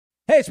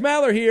Hey, it's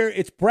Maller here.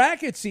 It's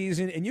bracket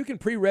season, and you can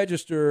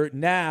pre-register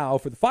now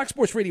for the Fox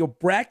Sports Radio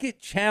Bracket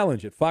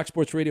Challenge at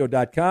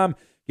foxsportsradio.com.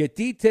 Get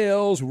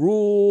details,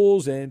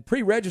 rules, and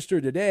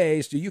pre-register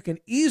today so you can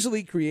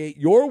easily create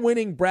your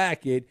winning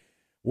bracket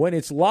when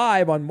it's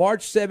live on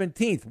March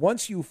 17th.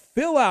 Once you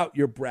fill out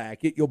your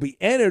bracket, you'll be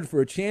entered for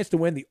a chance to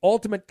win the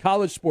ultimate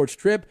college sports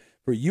trip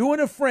for you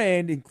and a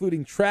friend,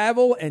 including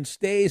travel and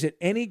stays at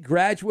any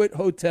Graduate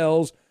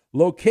Hotels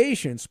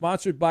location,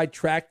 sponsored by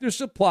Tractor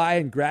Supply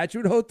and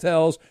Graduate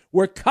Hotels,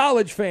 where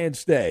college fans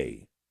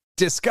stay.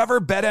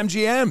 Discover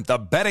BetMGM, the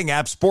betting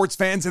app sports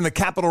fans in the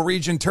capital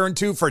region turn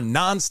to for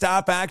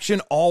nonstop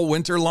action all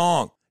winter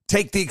long.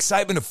 Take the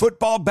excitement of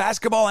football,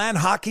 basketball, and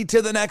hockey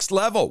to the next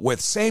level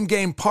with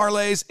same-game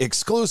parlays,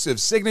 exclusive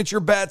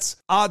signature bets,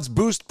 odds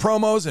boost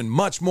promos, and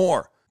much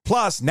more.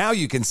 Plus, now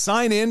you can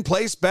sign in,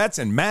 place bets,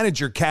 and manage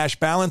your cash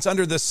balance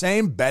under the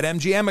same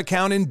BetMGM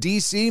account in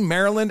D.C.,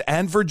 Maryland,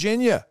 and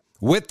Virginia.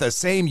 With the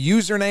same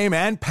username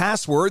and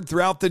password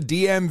throughout the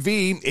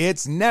DMV,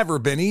 it's never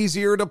been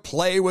easier to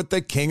play with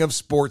the king of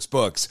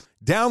sportsbooks.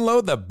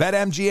 Download the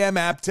BetMGM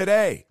app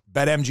today.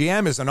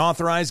 BetMGM is an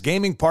authorized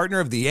gaming partner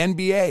of the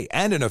NBA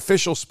and an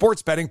official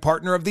sports betting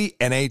partner of the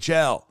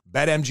NHL.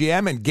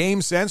 BetMGM and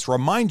GameSense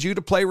remind you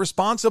to play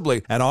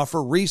responsibly and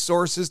offer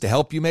resources to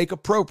help you make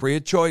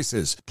appropriate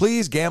choices.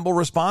 Please gamble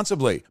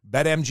responsibly.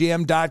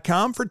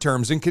 BetMGM.com for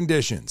terms and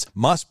conditions.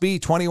 Must be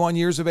 21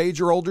 years of age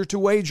or older to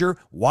wager.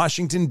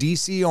 Washington,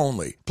 D.C.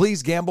 only.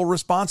 Please gamble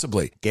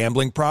responsibly.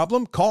 Gambling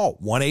problem? Call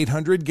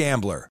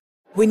 1-800-GAMBLER.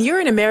 When you're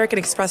an American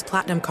Express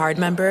Platinum card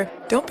member,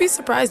 don't be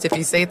surprised if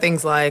you say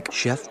things like,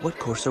 "Chef, what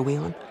course are we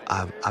on?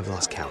 I've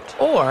lost count."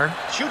 Or,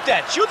 Shoot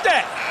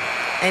that!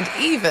 And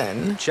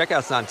even,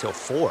 Checkout's not until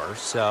 4,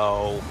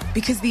 so...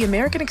 Because the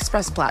American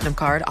Express Platinum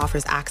Card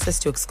offers access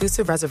to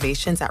exclusive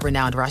reservations at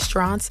renowned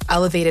restaurants,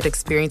 elevated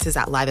experiences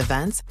at live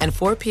events, and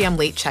 4 p.m.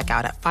 late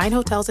checkout at fine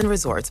hotels and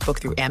resorts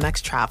booked through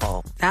Amex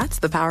Travel. That's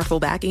the powerful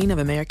backing of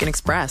American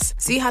Express.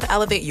 See how to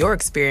elevate your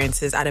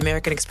experiences at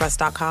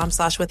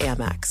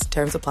americanexpress.com/withAmex.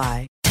 Terms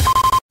apply.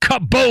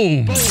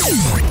 Kaboom!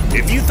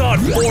 If you thought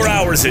 4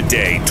 hours a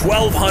day,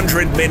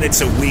 1,200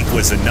 minutes a week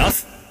was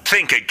enough,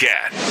 think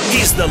again.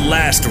 He's the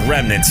last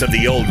remnants of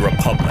the old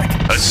republic,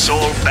 a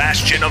sole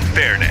bastion of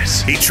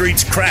fairness. He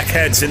treats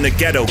crackheads in the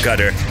ghetto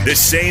gutter the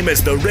same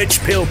as the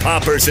rich pill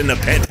poppers in the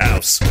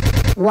penthouse.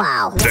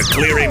 Wow. The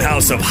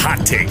clearinghouse of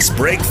hot takes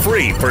break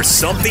free for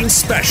something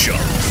special.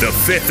 The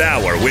Fifth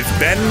Hour with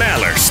Ben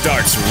Maller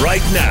starts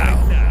right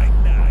now.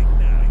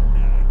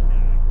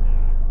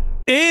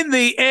 In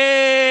the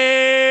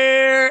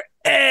air,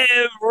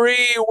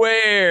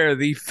 everywhere.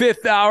 The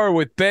Fifth Hour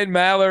with Ben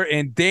Maller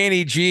and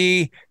Danny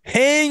G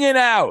hanging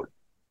out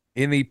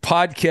in the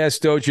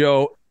podcast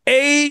dojo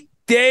 8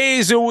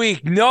 days a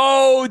week.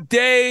 No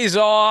days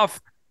off,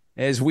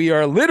 as we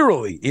are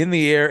literally in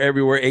the air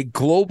everywhere. A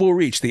global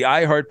reach. The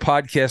iHeart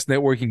Podcast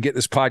Network. You can get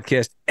this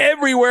podcast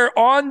everywhere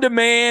on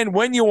demand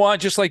when you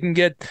want, just like you can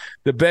get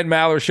the Ben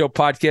Maller Show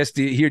podcast.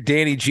 You hear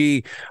Danny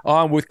G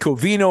on with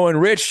Covino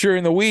and Rich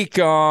during the week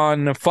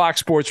on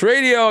Fox Sports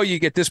Radio. You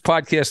get this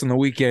podcast on the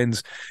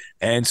weekends.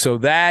 And so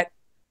that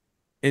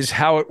is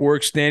how it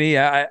works, Danny.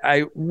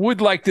 I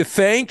would like to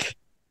thank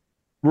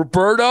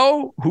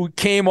Roberto, who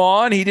came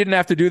on. He didn't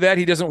have to do that.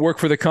 He doesn't work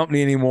for the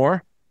company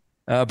anymore.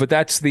 But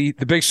that's the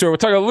big story. We'll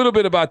talk a little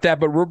bit about that,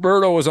 but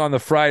Roberto was on the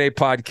Friday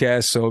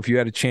podcast, so if you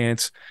had a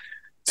chance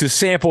to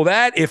sample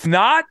that. If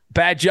not,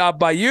 bad job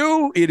by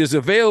you. It is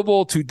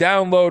available to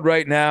download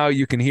right now.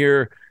 You can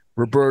hear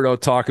Roberto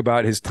talk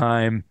about his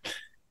time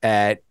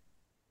at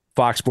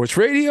Fox Sports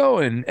Radio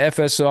and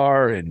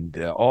FSR and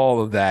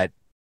all of that.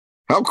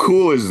 How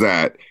cool is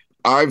that?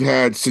 I've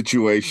had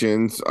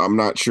situations, I'm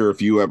not sure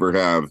if you ever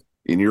have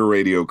in your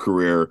radio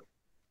career,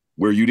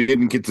 where you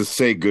didn't get to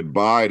say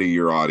goodbye to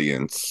your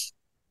audience.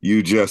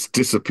 You just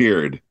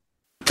disappeared.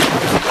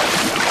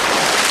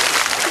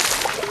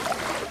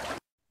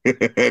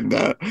 And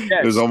yes.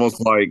 It was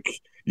almost like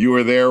you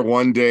were there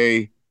one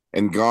day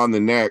and gone the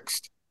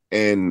next.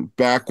 And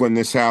back when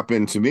this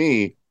happened to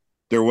me,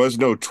 there was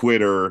no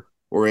Twitter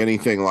or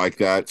anything like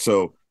that.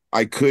 So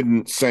I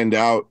couldn't send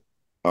out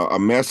a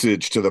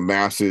message to the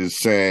masses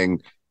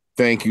saying,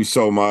 thank you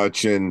so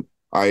much. And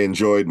I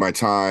enjoyed my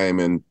time.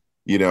 And,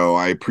 you know,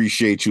 I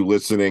appreciate you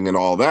listening and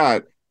all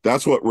that.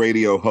 That's what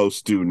radio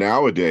hosts do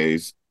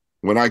nowadays.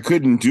 When I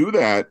couldn't do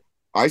that,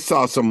 I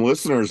saw some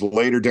listeners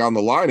later down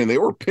the line and they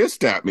were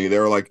pissed at me. They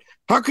were like,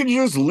 how could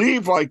you just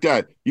leave like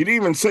that? You didn't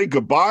even say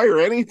goodbye or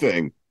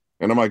anything.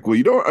 And I'm like, well,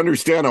 you don't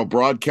understand how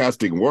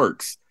broadcasting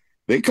works.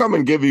 They come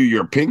and give you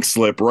your pink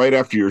slip right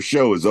after your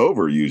show is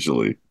over,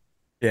 usually.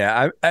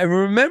 Yeah, I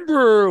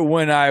remember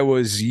when I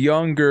was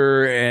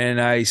younger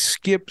and I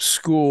skipped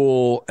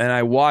school and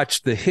I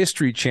watched the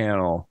History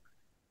Channel,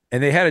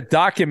 and they had a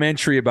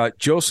documentary about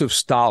Joseph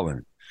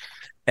Stalin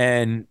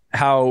and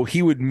how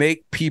he would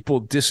make people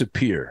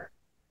disappear,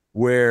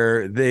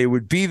 where they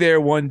would be there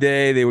one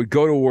day, they would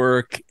go to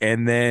work,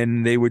 and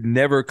then they would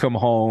never come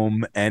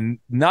home. And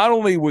not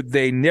only would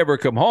they never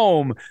come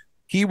home,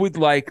 he would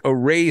like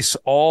erase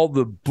all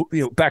the,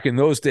 back in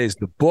those days,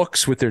 the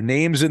books with their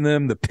names in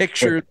them, the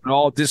pictures would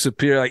all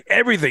disappear, like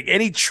everything,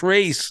 any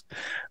trace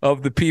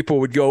of the people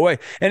would go away.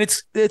 And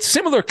it's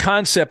similar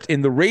concept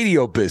in the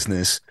radio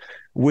business,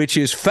 which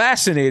is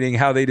fascinating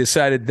how they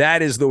decided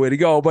that is the way to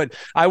go. But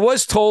I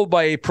was told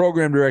by a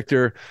program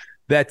director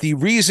that the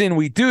reason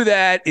we do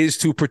that is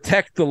to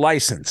protect the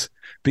license.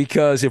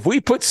 Because if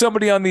we put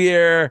somebody on the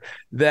air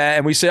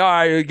and we say, all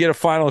right, get a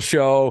final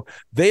show,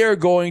 they are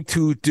going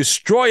to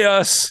destroy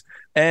us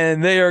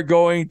and they are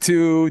going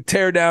to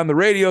tear down the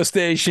radio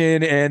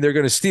station and they're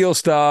going to steal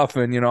stuff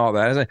and, all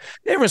that. Like,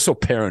 everyone's so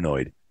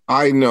paranoid.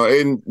 I know.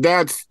 And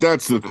that's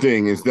the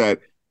thing, is that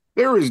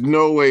there is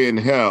no way in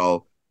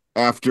hell,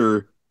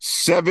 after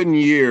 7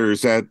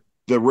 years at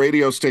the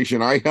radio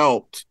station I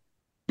helped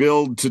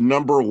build to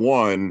number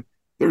one,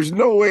 there's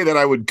no way that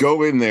I would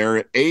go in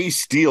there, A,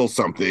 steal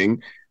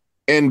something,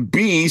 and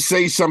B,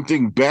 say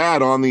something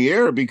bad on the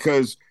air,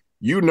 because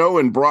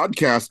in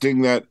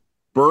broadcasting that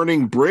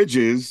burning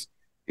bridges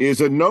is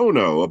a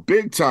no-no, a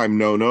big-time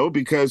no-no,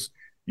 because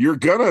you're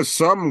going to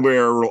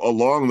somewhere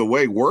along the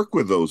way work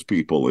with those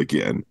people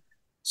again.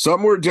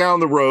 Somewhere down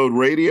the road,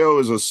 radio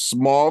is a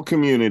small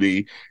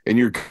community, and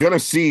you're going to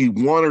see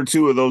one or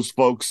two of those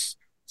folks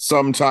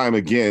sometime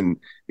again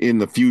in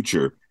the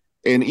future.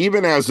 And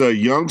even as a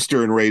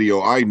youngster in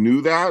radio, I knew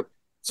that.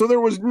 So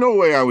there was no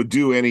way I would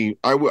do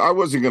I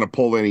wasn't going to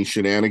pull any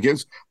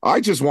shenanigans.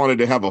 I just wanted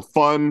to have a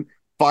fun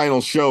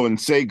final show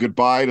and say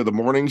goodbye to the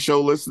morning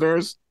show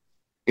listeners.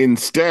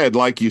 Instead,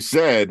 like you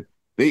said,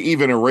 they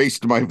even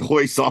erased my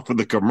voice off of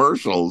the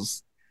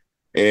commercials.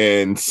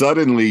 And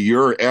suddenly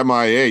you're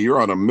MIA.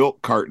 You're on a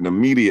milk carton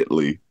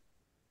immediately.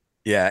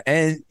 Yeah,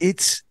 and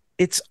it's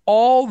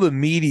all the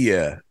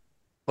media.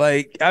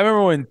 Like, I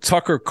remember when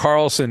Tucker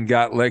Carlson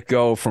got let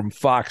go from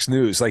Fox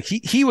News, like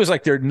he was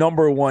like their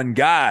number one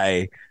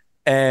guy,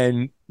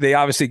 and they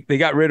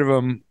got rid of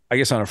him, I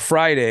guess, on a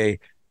Friday,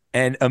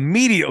 and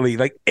immediately,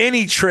 like,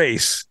 any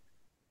trace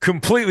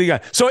completely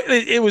gone. So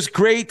it was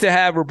great to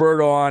have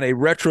Roberto on, a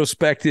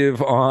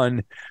retrospective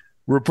on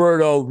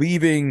Roberto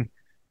leaving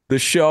the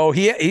show.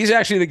 He's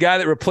actually the guy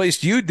that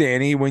replaced you,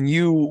 Danny, when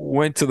you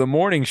went to the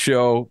morning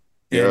show.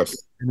 Yes.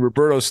 And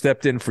Roberto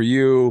stepped in for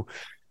you.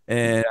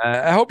 And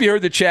I hope you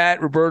heard the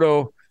chat.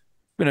 Roberto has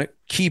been a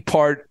key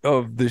part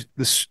of the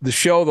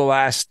show the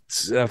last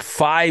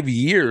 5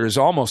 years,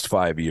 almost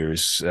 5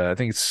 years. I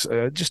think it's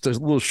just a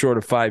little short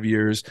of 5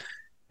 years.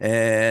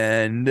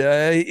 And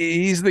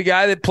he's the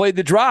guy that played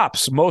the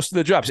drops, most of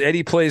the drops.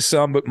 Eddie plays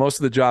some, but most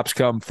of the drops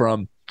come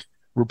from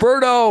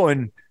Roberto.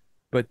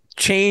 But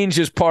change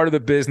is part of the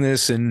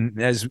business.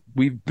 And as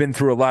we've been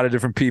through a lot of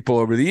different people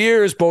over the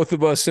years, both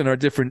of us in our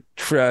different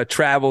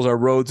travels, our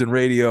roads and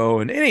radio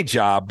and any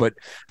job, but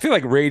I feel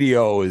like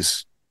radio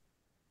is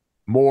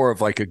more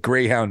of like a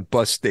Greyhound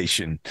bus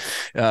station.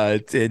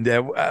 I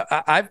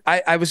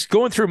was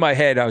going through my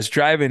head, I was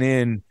driving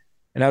in,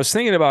 and I was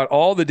thinking about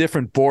all the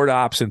different board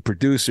ops and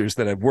producers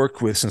that I've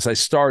worked with since I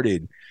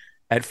started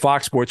at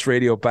Fox Sports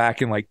Radio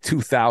back in like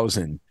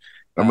 2000.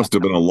 That must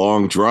have been a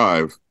long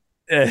drive.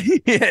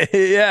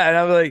 Yeah. And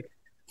I'm like,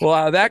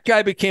 well, that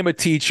guy became a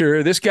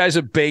teacher. This guy's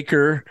a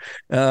baker.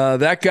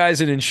 That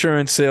guy's an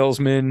insurance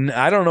salesman.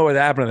 I don't know what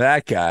happened to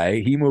that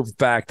guy. He moved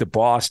back to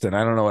Boston.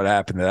 I don't know what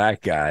happened to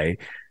that guy.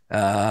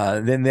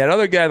 Then that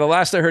other guy, the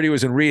last I heard, he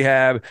was in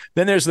rehab.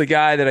 Then there's the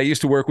guy that I used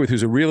to work with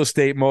who's a real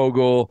estate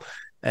mogul.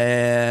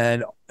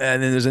 And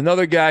then there's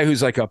another guy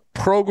who's like a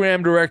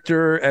program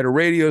director at a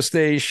radio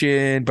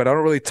station, but I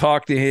don't really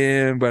talk to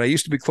him, but I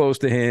used to be close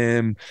to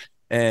him.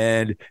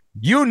 And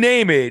you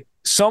name it,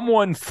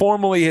 someone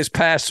formally has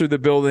passed through the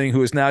building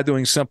who is now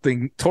doing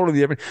something totally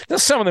different. Now,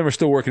 some of them are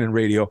still working in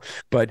radio,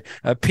 but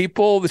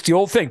people, it's the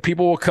old thing.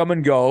 People will come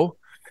and go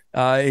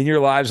in your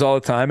lives all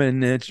the time,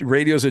 and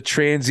radio's a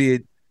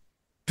transient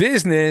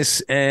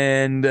business.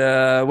 And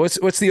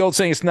what's the old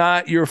saying? It's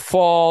not your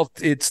fault.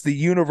 It's the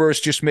universe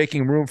just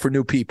making room for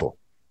new people,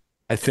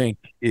 I think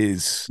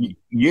is.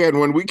 Yeah, and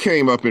when we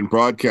came up in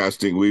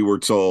broadcasting, we were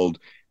told,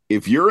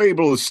 if you're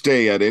able to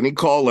stay at any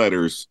call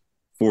letters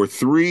for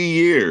 3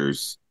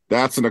 years,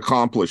 that's an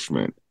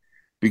accomplishment,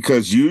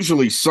 because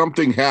usually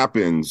something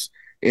happens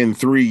in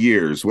 3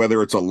 years,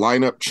 whether it's a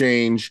lineup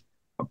change,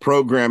 a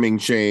programming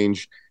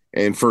change.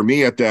 And for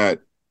me at that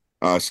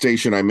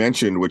station I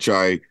mentioned, which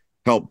I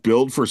helped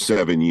build for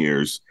 7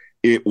 years,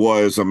 it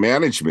was a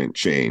management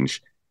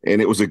change.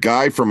 And it was a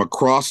guy from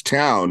across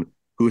town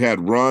who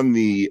had run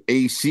the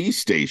AC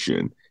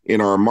station in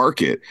our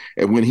market.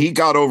 And when he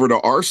got over to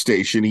our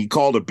station, he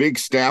called a big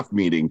staff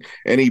meeting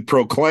and he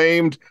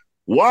proclaimed,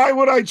 "Why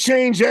would I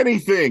change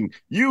anything?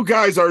 You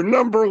guys are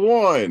number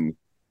one."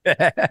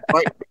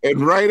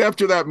 And right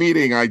after that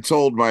meeting, I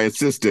told my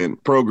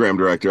assistant program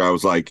director, I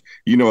was like,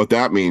 you know what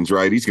that means,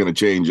 right? He's going to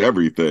change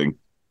everything.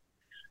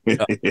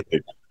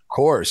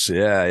 course.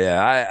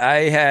 Yeah.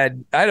 I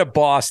had a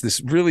boss, this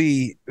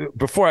really,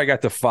 before I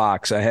got to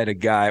Fox, I had a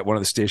guy at one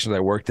of the stations I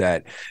worked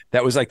at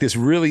that was like this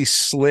really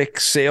slick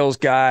sales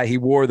guy. He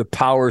wore the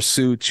power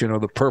suits,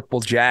 the purple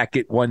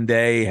jacket one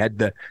day, had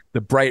the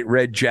bright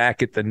red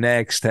jacket the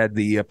next, had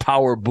the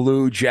power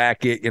blue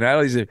jacket,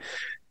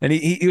 and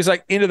he was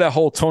like into that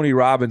whole Tony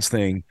Robbins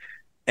thing.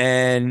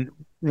 And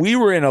we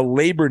were in a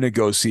labor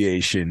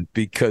negotiation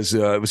because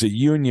it was a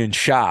union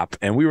shop,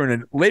 and we were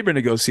in a labor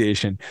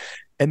negotiation.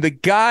 And the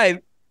guy,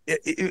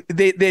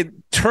 they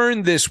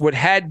turned this what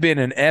had been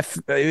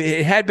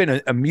it had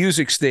been a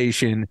music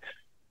station,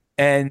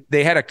 and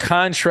they had a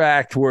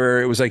contract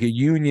where it was like a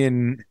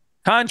union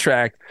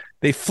contract.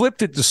 They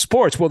flipped it to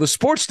sports. Well, the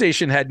sports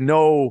station had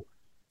no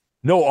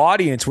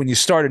audience when you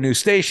start a new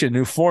station,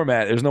 new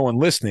format. There's no one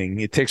listening.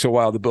 It takes a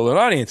while to build an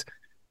audience.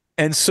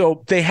 And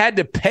so they had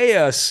to pay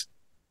us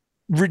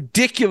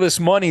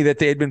ridiculous money that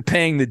they had been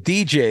paying the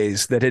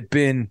DJs that had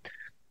been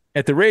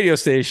at the radio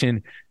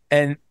station.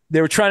 And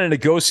they were trying to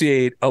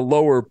negotiate a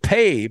lower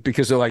pay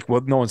because they're like,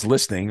 well, no one's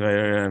listening.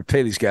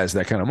 Pay these guys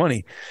that kind of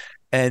money.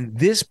 And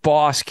this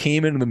boss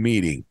came into the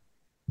meeting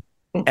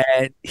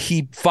and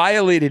he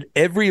violated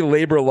every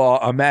labor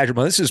law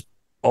imaginable. This is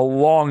a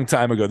long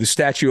time ago. The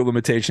statute of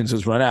limitations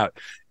has run out.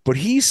 But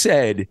he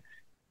said,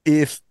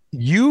 if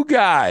you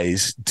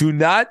guys do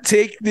not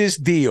take this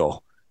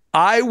deal,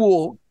 I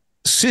will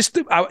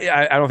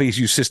I don't think he's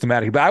used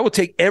systematically, but I will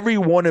take every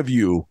one of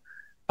you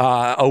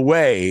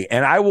away,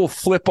 and I will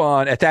flip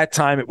on, at that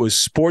time it was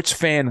Sports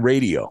Fan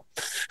Radio,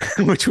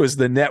 which was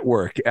the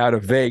network out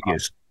of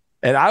Vegas.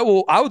 And I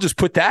will just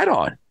put that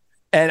on,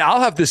 and I'll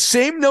have the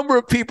same number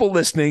of people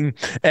listening,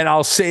 and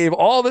I'll save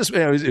all this.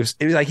 It was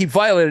like he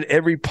violated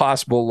every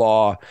possible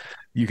law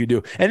you could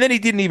do. And then he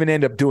didn't even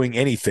end up doing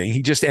anything.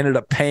 He just ended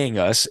up paying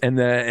us. And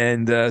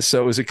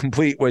so it was a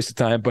complete waste of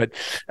time. But,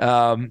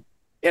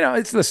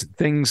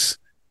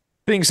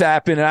 things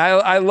happen. And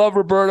I love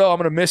Roberto. I'm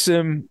going to miss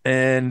him.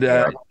 And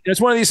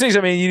it's one of these things.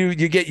 I mean,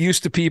 you get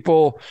used to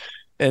people,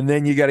 and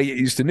then you got to get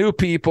used to new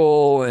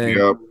people.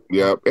 And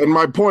Yep. And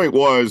my point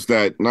was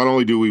that not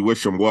only do we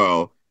wish him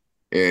well,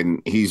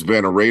 and he's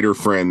been a Raider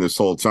friend this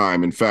whole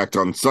time. In fact,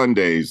 on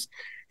Sundays,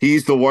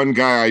 he's the one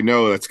guy I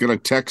know that's going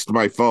to text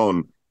my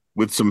phone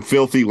with some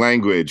filthy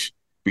language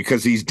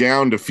because he's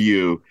downed a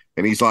few,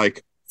 and he's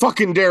like,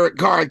 fucking Derek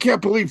Carr. I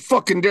can't believe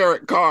fucking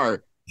Derek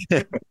Carr.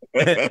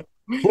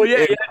 Well,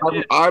 yeah.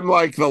 I'm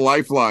like the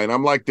lifeline.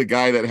 I'm like the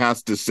guy that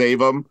has to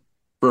save him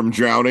from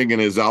drowning in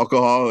his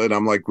alcohol. And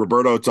I'm like,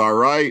 Roberto, it's all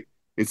right.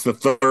 It's the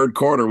third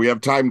quarter. We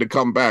have time to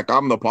come back.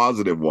 I'm the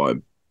positive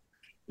one.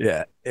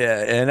 Yeah.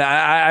 And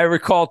I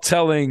recall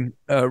telling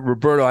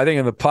Roberto, I think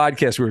in the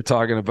podcast we were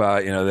talking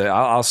about, that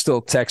I'll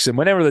still text him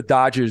whenever the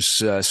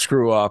Dodgers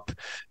screw up.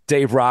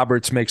 Dave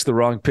Roberts makes the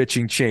wrong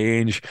pitching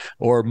change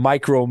or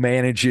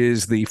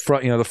micromanages the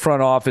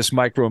front office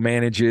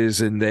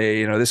micromanages, and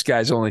this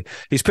guy's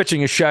he's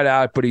pitching a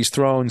shutout, but he's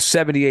thrown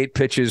 78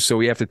 pitches, so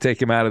we have to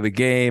take him out of the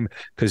game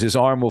because his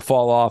arm will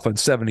fall off on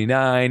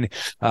 79.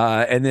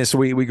 And then so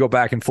we go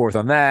back and forth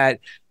on that.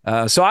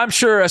 So I'm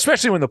sure,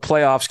 especially when the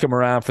playoffs come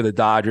around for the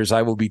Dodgers,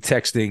 I will be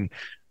texting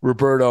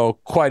Roberto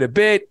quite a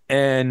bit.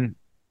 And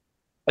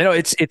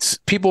it's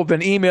people have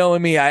been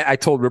emailing me. I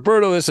told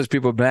Roberto this as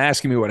people have been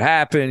asking me what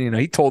happened.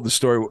 He told the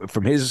story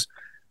from his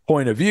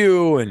point of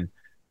view. And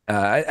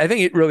I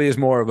think it really is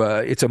more of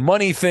it's a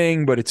money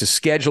thing, but it's a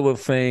schedule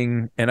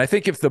thing. And I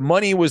think if the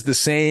money was the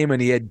same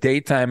and he had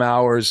daytime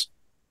hours,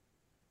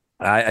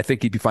 I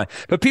think he'd be fine.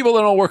 But people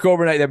that don't work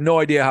overnight, they have no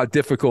idea how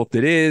difficult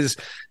it is.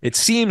 It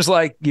seems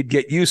like you'd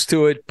get used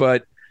to it,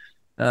 but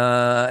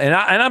and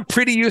I'm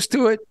pretty used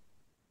to it.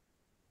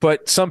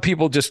 But some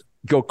people just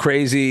go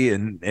crazy,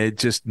 and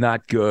it's just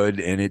not good,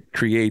 and it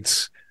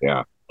creates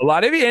a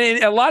lot of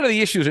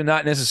the issues are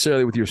not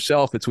necessarily with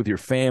yourself; it's with your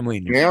family.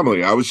 And your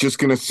family. I was just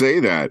going to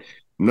say that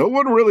no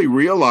one really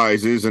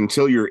realizes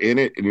until you're in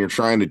it and you're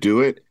trying to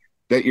do it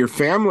that your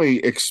family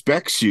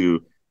expects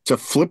you to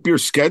flip your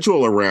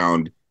schedule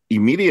around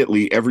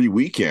immediately every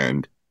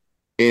weekend,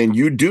 and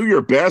you do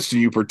your best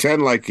and you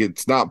pretend like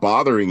it's not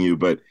bothering you,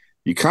 but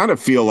you kind of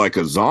feel like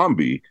a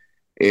zombie,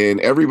 and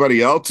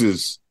everybody else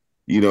is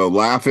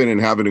laughing and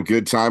having a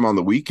good time on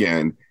the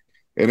weekend.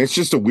 And it's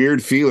just a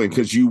weird feeling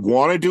because you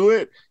want to do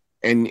it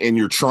and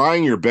you're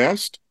trying your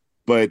best,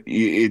 but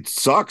it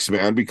sucks,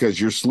 man,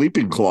 because your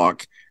sleeping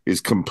clock is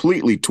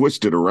completely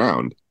twisted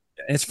around.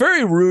 It's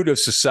very rude of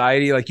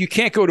society. Like, you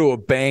can't go to a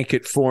bank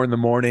at 4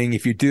 a.m.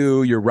 If you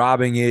do, you're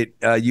robbing it.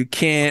 You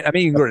can't. I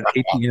mean, you can go to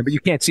an ATM, but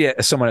you can't see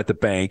someone at the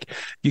bank.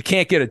 You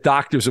can't get a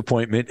doctor's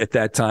appointment at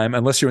that time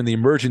unless you're in the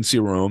emergency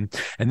room,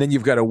 and then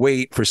you've got to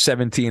wait for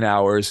 17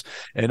 hours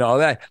and all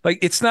that. Like,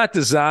 it's not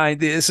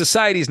designed.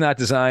 Society's not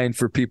designed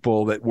for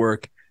people that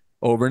work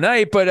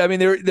overnight. But I mean,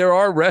 there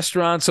are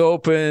restaurants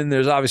open.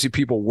 There's obviously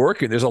people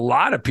working. There's a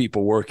lot of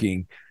people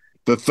working.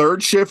 The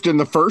third shift and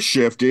the first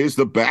shift is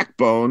the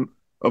backbone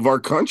of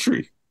our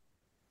country.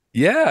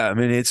 Yeah, I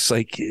mean,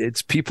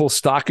 it's people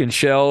stocking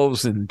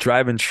shelves and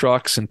driving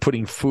trucks and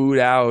putting food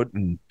out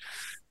and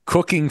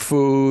cooking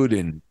food,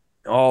 and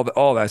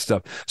all that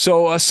stuff.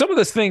 So some of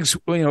the things,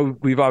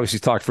 we've obviously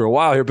talked for a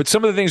while here, but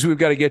some of the things we've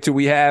got to get to,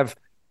 we have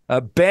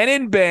Ben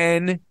and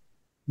Ben,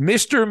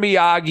 Mr.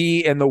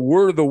 Miyagi, and the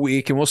word of the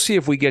week, and we'll see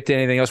if we get to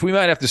anything else. We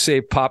might have to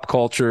save pop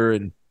culture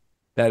and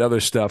that other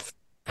stuff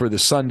for the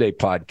Sunday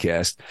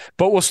podcast.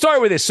 But we'll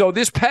start with this. So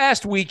this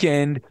past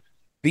weekend,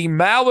 the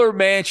Maller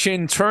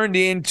Mansion turned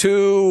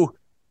into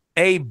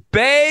a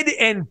bed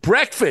and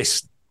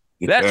breakfast.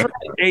 That's right,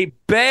 a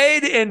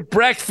bed and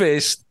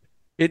breakfast.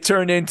 It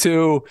turned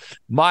into.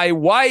 My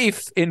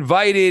wife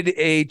invited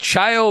a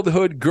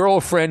childhood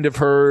girlfriend of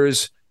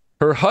hers,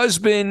 her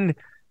husband,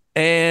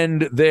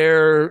 and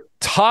their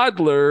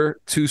toddler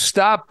to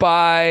stop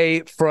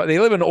by. They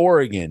live in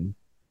Oregon,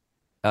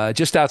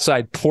 just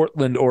outside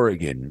Portland,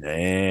 Oregon,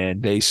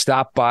 and they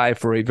stopped by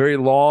for a very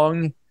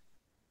long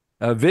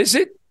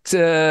visit.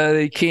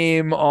 They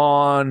came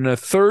on a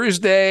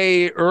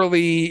Thursday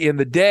early in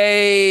the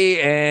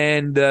day,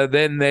 and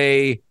then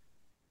they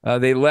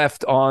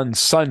left on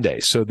Sunday.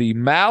 So the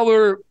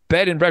Maller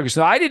bed and breakfast.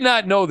 Now, I did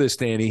not know this,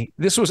 Danny.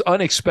 This was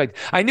unexpected.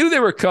 I knew they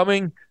were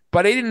coming,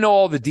 but I didn't know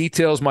all the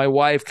details. My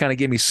wife kind of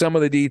gave me some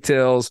of the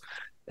details,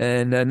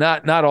 and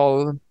not all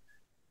of them.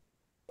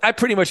 I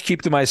pretty much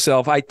keep to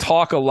myself. I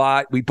talk a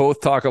lot. We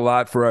both talk a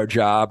lot for our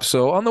job.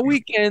 So on the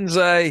weekends,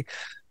 I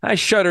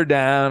shut her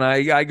down.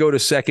 I go to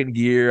second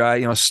gear.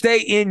 I stay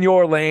in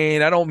your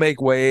lane. I don't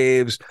make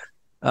waves.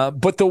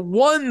 But the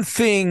one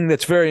thing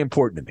that's very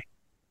important to me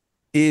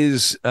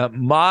is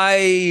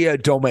my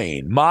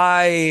domain,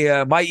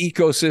 my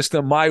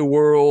ecosystem, my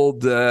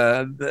world.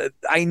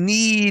 I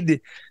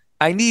need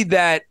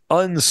that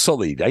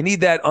unsullied. I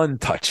need that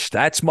untouched.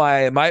 That's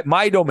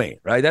my domain,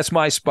 right? That's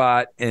my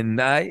spot.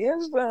 And I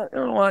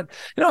don't want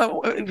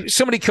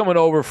somebody coming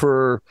over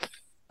for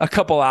a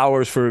couple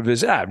hours for a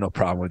visit. I have no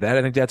problem with that.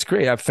 I think that's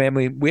great. I have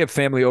family. We have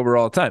family over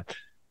all the time.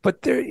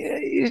 But there,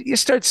 you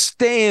start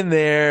staying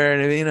there,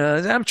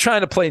 and I'm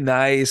trying to play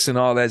nice and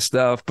all that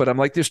stuff. But I'm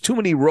like, there's too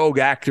many rogue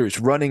actors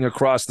running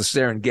across the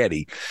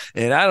Serengeti,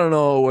 and I don't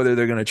know whether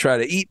they're going to try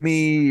to eat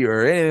me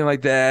or anything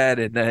like that.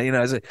 And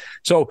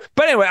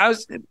but anyway, I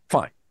was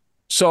fine.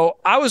 So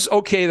I was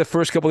okay the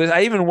first couple of days.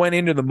 I even went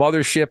into the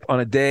mothership on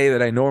a day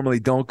that I normally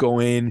don't go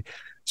in,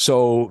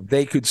 so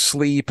they could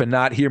sleep and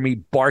not hear me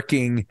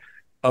barking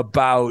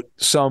about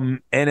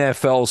some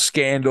NFL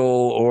scandal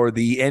or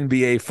the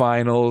NBA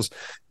finals.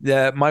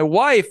 My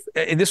wife,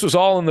 and this was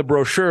all in the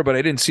brochure, but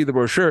I didn't see the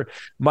brochure.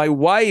 My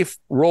wife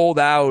rolled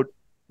out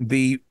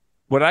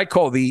what I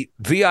call the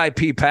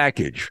VIP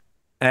package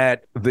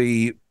at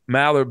the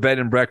Maller Bed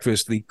and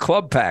Breakfast, the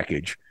club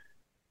package.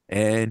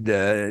 And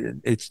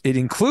it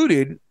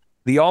included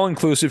the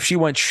all-inclusive. She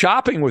went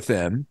shopping with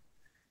them,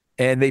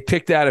 and they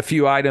picked out a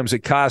few items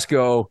at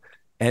Costco.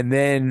 And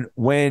then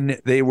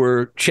when they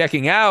were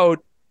checking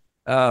out,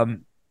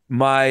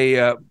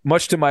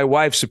 much to my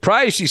wife's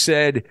surprise, she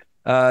said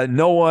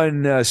no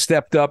one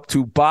stepped up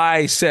to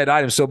buy said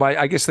item. So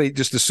I guess they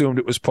just assumed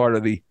it was part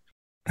of the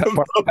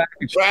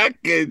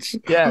package.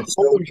 Yeah.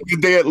 So,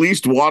 did they at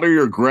least water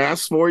your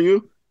grass for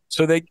you?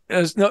 So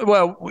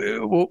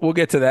we'll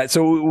get to that.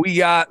 So we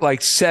got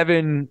like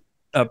 7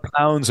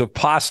 pounds of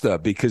pasta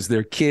because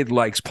their kid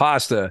likes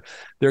pasta.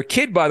 Their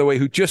kid, by the way,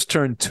 who just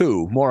turned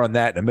 2. More on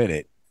that in a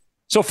minute.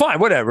 So fine,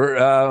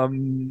 whatever.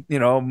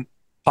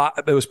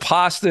 There was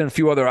pasta and a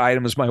few other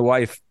items. My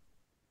wife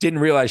didn't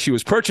realize she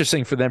was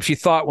purchasing for them. She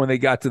thought when they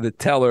got to the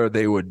teller,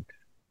 they would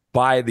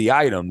buy the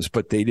items,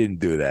 but they didn't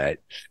do that.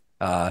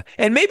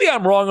 And maybe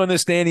I'm wrong on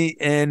this, Danny,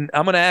 and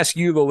I'm going to ask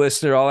you, the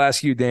listener, I'll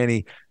ask you,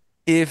 Danny,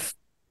 if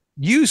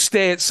you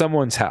stay at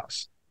someone's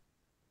house,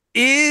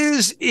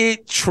 is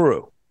it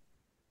true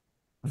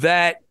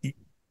that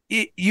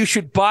you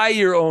should buy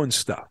your own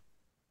stuff?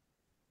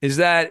 Is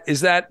that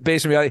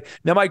based on reality?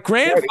 Now, my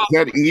grandfather...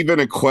 Is that even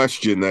a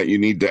question that you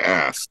need to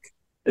ask?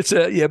 It's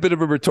a bit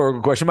of a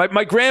rhetorical question.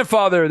 My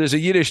grandfather, there's a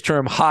Yiddish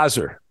term,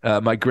 hazer.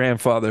 My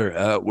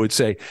grandfather would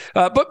say,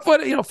 but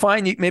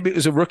fine. Maybe it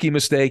was a rookie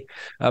mistake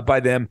by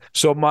them.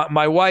 So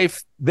my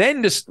wife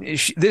then this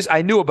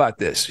I knew about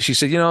this. She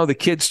said, the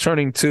kid's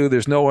turning 2.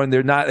 There's no one.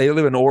 They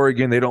live in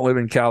Oregon. They don't live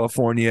in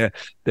California.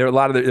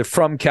 They're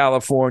from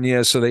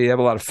California, so they have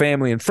a lot of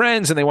family and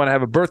friends, and they want to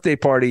have a birthday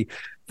party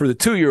for the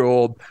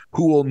 2-year-old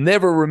who will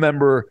never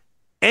remember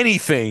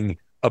anything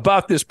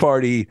about this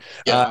party.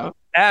 Yeah.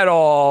 At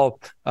all.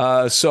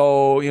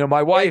 So,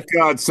 my wife...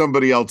 Thank God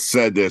somebody else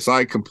said this.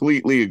 I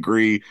completely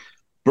agree.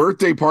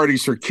 Birthday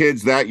parties for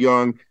kids that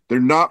young, they're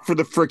not for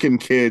the frickin'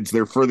 kids.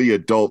 They're for the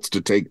adults to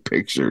take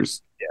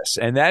pictures. Yes,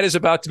 and that is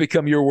about to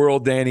become your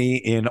world, Danny,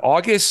 in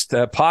August,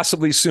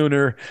 possibly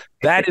sooner.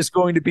 That is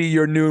going to be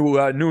your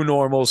new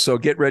normal, so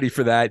get ready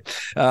for that.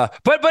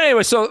 But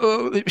anyway,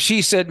 so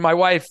she said, my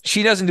wife,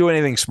 she doesn't do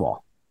anything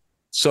small.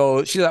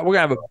 So she's like, we're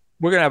gonna have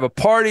a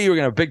party. We're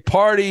gonna have a big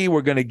party.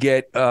 We're gonna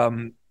get...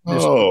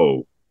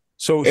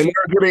 So and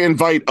they're going to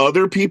invite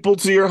other people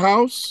to your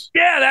house?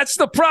 Yeah, that's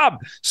the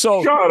problem.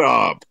 So shut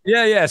up.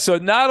 Yeah. So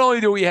not only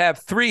do we have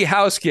 3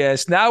 house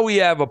guests, now we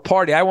have a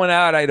party. I went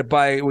out.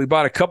 We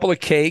bought a couple of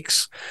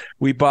cakes.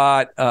 We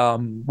bought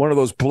one of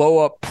those blow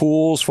up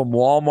pools from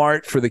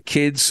Walmart for the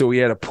kids. So we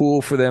had a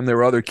pool for them. There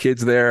were other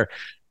kids there.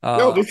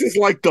 No, this is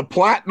like the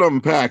platinum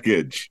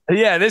package.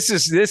 Yeah, this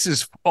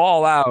is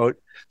all out.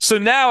 So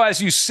now,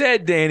 as you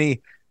said,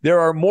 Danny, there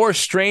are more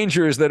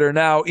strangers that are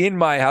now in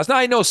my house. Now,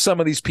 I know some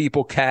of these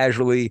people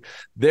casually.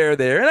 They're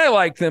there, and I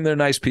like them. They're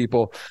nice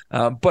people.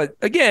 But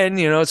again,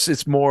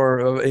 it's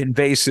more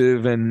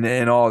invasive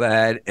and all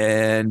that.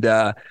 And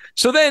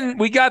so then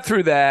we got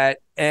through that,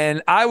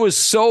 and I was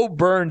so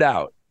burned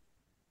out.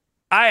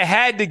 I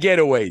had to get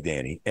away,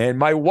 Danny. And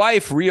my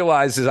wife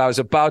realizes I was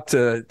about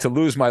to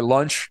lose my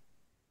lunch.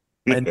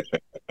 And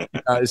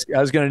I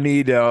was going to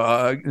need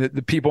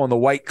the people in the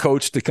white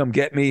coach to come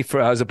get me.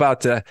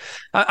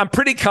 I'm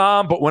pretty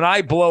calm, but when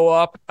I blow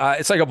up,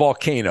 it's like a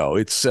volcano.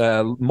 It's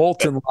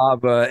molten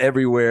lava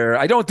everywhere.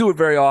 I don't do it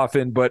very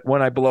often, but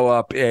when I blow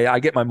up, I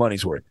get my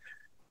money's worth.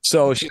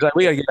 So she's like,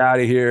 we got to get out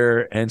of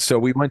here. And so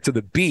we went to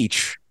the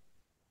beach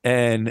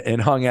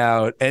and hung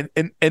out.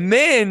 And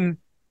then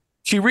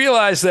she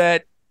realized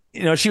that,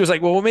 she was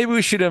like, well, maybe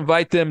we should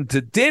invite them to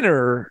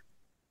dinner.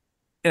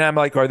 And I'm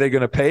like, are they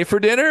going to pay for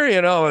dinner?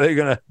 Are they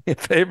going to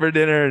pay for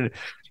dinner?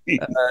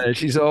 And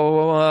she's,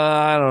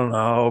 I don't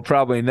know,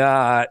 probably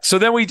not. So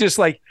then we just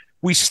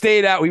we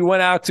stayed out. We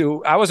went out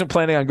I wasn't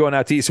planning on going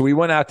out to eat. So we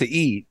went out to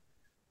eat.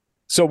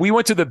 So we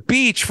went to the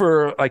beach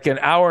for like an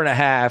hour and a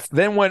half,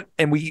 then went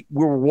and we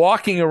were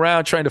walking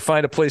around trying to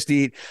find a place to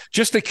eat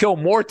just to kill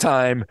more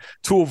time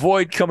to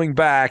avoid coming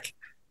back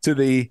to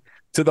the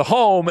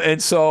home.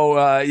 And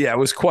so, it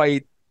was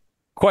quite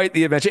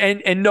the adventure.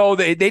 And no,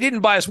 they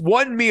didn't buy us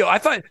one meal. I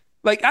thought,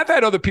 I've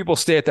had other people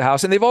stay at the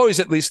house, and they've always,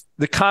 at least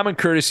the common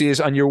courtesy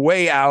is on your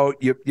way out,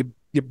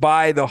 you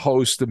buy the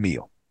host a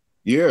meal.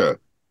 Yeah.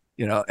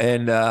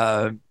 And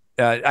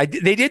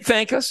they did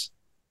thank us,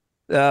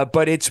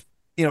 but it's,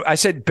 I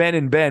said Ben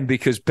and Ben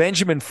because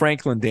Benjamin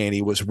Franklin,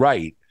 Danny, was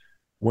right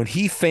when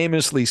he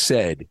famously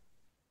said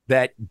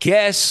that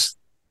guests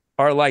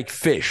are like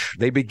fish.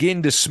 They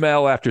begin to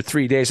smell after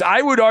 3 days.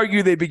 I would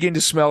argue they begin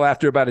to smell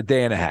after about a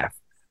day and a half.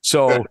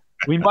 So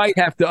we might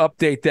have to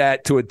update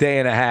that to a day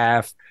and a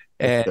half,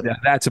 and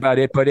that's about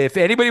it. But if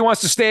anybody wants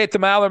to stay at the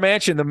Maller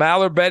Mansion, the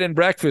Maller Bed and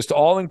Breakfast,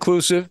 all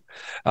inclusive,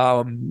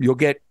 you'll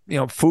get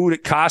food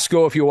at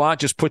Costco if you want.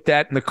 Just put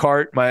that in the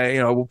cart.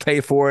 We'll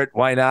pay for it.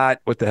 Why not?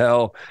 What the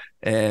hell?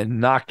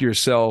 And knock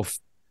yourself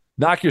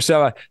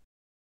out.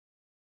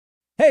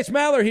 Hey, it's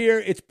Maller here.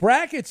 It's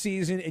bracket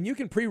season, and you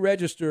can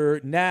pre-register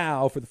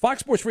now for the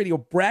Fox Sports Radio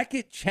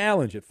Bracket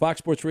Challenge at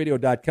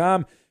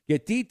foxsportsradio.com.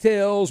 Get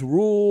details,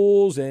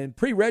 rules, and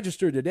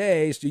pre-register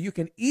today so you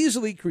can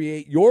easily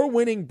create your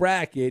winning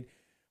bracket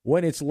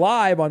when it's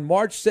live on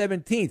March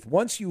 17th.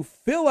 Once you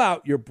fill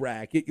out your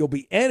bracket, you'll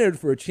be entered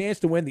for a chance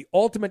to win the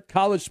ultimate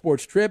college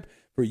sports trip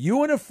for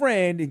you and a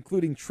friend,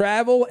 including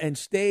travel and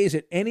stays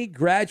at any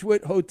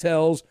Graduate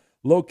Hotels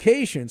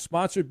location,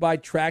 sponsored by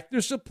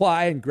Tractor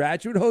Supply and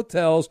Graduate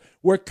Hotels,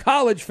 where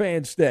college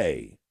fans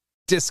stay.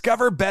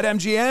 Discover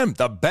BetMGM,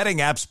 the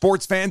betting app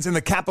sports fans in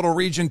the capital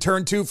region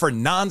turn to for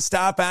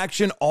nonstop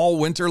action all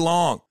winter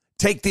long.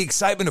 Take the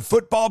excitement of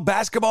football,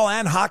 basketball,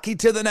 and hockey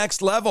to the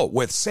next level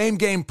with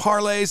same-game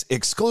parlays,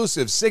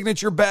 exclusive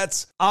signature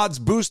bets, odds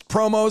boost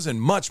promos,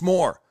 and much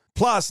more.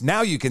 Plus,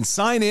 now you can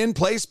sign in,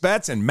 place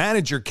bets, and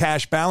manage your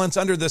cash balance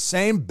under the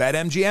same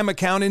BetMGM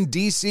account in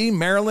D.C.,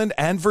 Maryland,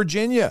 and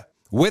Virginia.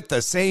 With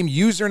the same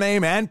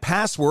username and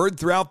password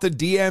throughout the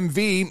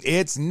DMV,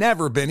 it's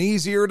never been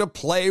easier to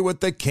play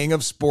with the king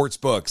of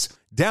sportsbooks.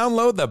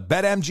 Download the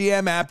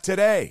BetMGM app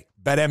today.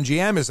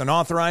 BetMGM is an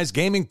authorized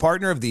gaming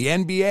partner of the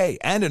NBA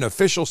and an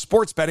official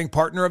sports betting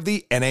partner of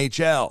the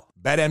NHL.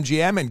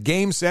 BetMGM and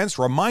GameSense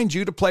remind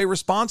you to play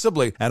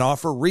responsibly and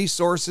offer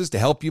resources to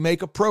help you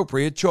make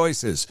appropriate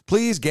choices.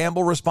 Please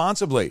gamble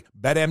responsibly.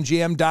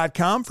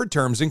 BetMGM.com for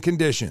terms and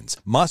conditions.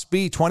 Must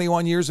be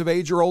 21 years of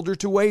age or older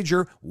to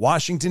wager.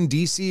 Washington,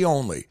 D.C.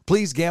 only.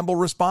 Please gamble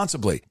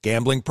responsibly.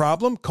 Gambling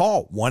problem?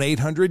 Call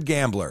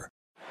 1-800-GAMBLER.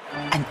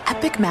 An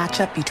epic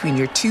matchup between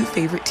your 2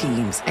 favorite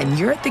teams, and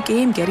you're at the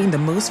game getting the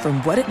most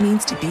from what it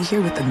means to be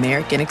here with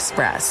American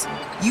Express.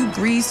 You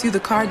breeze through the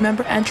card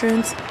member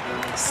entrance,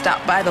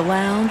 stop by the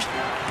lounge.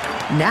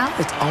 Now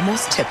it's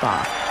almost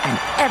tip-off, and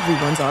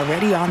everyone's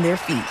already on their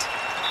feet.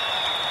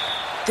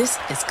 This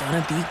is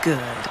gonna be good.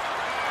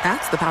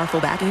 That's the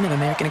powerful backing of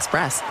American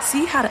Express.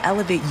 See how to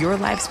elevate your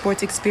live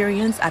sports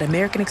experience at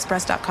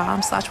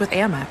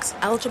americanexpress.com/withAmex.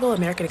 Eligible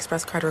American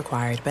Express card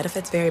required.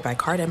 Benefits vary by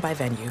card and by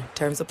venue.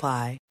 Terms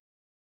apply.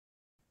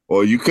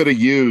 Well, you could have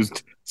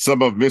used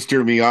some of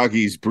Mr.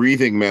 Miyagi's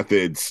breathing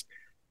methods.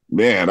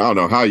 Man, I don't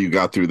know how you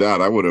got through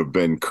that. I would have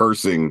been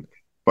cursing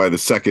by the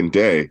second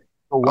day.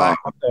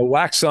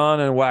 Wax on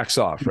and wax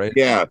off, right?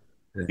 Yeah.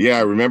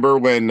 Remember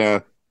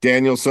when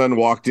Danielson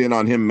walked in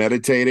on him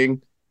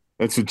meditating?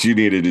 That's what you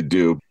needed to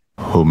do.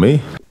 Who, me?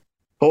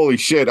 Holy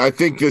shit. I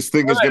think this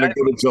thing is going to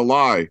go to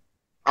July.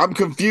 I'm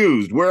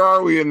confused. Where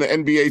are we in the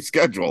NBA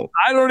schedule?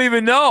 I don't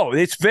even know.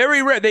 It's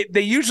very rare.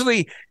 They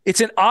usually, it's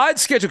an odd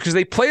schedule because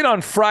they played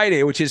on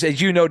Friday, which is, as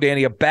you know,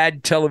 Danny, a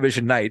bad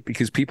television night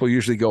because people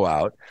usually go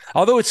out.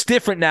 Although it's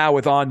different now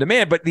with on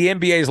demand, but the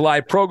NBA's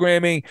live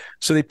programming,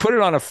 so they put it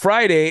on a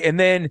Friday, and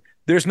then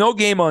there's no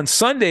game on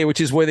Sunday,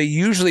 which is where they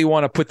usually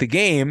want to put the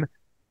game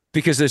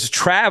because there's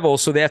travel,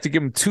 so they have to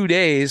give them 2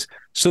 days.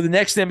 So the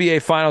next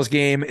NBA Finals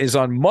game is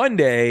on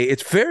Monday.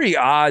 It's very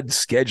odd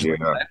scheduling.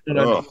 Yeah. I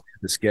don't understand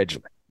the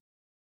scheduling.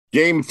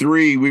 Game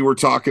 3, we were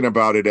talking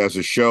about it as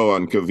a show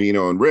on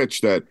Covino and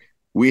Rich that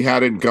we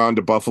hadn't gone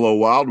to Buffalo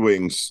Wild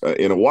Wings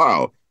in a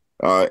while.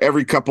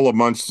 Every couple of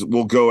months,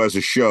 we'll go as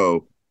a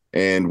show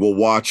and we'll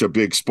watch a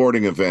big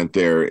sporting event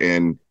there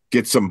and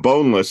get some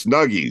boneless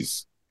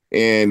nuggies.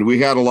 And we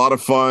had a lot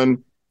of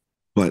fun.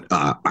 But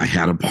I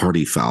had a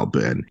party foul,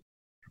 Ben.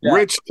 Yeah.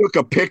 Rich took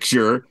a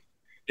picture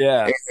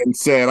and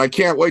said, I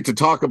can't wait to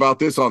talk about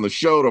this on the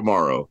show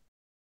tomorrow.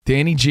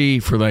 Danny G,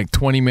 for like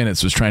 20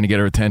 minutes, was trying to get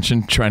her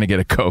attention, trying to get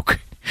a Coke.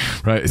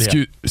 Right?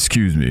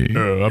 Excuse me. Maybe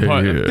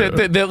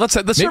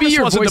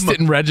your voice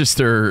didn't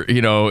register,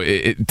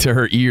 to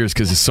her ears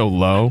because it's so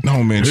low.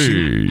 No, man.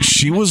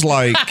 She was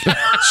like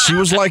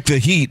the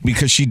Heat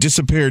because she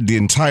disappeared the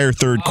entire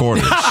third quarter.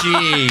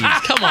 Jeez,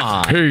 come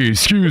on. Hey,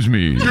 excuse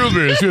me.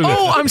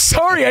 Oh, I'm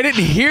sorry. I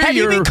didn't hear you. Have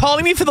you been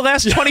calling me for the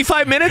last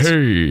 25 minutes?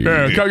 Hey,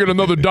 can I get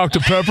another Dr.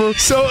 Pepper?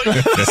 So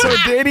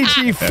Danny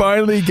G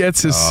finally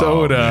gets his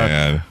soda.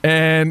 Man.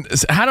 And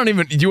I don't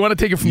even, do you want to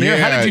take it from here?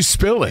 How did you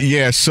spill it?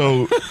 Yeah,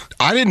 so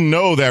I didn't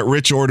know that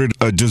Rich ordered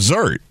a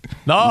dessert.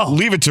 No.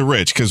 Leave it to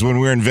Rich, because when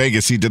we were in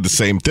Vegas, he did the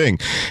same thing.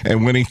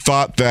 And when he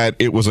thought that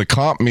it was a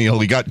comp meal,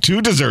 he got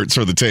 2 desserts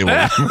for the table.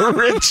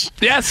 Rich.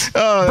 Yes.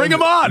 Bring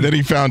him on. Then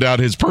he found out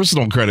his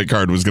personal credit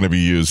card was going to be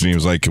used, and he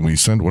was like, can we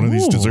send one of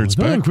these desserts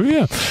back?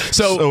 Yeah.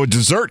 So a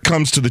dessert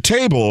comes to the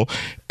table,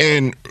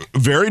 and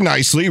very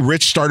nicely,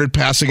 Rich started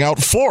passing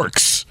out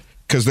forks.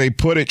 Because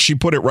she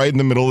put it right in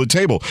the middle of the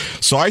table.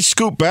 So I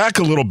scooped back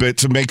a little bit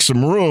to make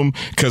some room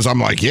because I'm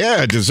like,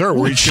 dessert.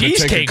 We're each going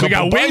to take a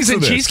couple We got wings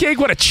and cheesecake.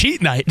 What a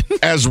cheat night.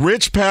 As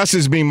Rich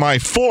passes me my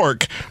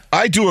fork,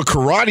 I do a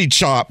karate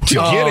chop to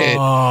get it.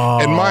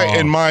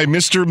 And my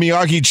Mr.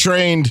 Miyagi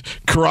trained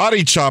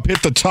karate chop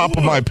hit the top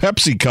of my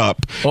Pepsi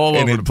cup. All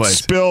over the place.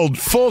 Spilled.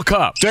 Full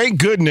cup.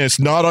 Thank goodness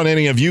not on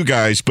any of you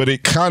guys, but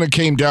it kind of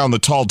came down the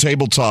tall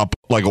tabletop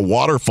like a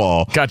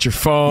waterfall. Got your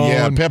phone.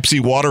 Yeah, Pepsi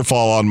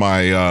waterfall on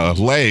my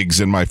legs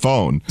and my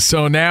phone.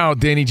 So now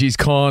Danny G's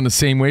calling the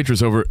same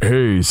waitress over,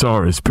 hey,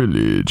 sorry,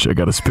 spillage. I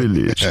got a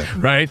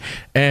spillage. Right?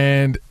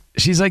 And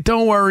she's like,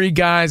 don't worry,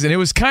 guys. And it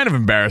was kind of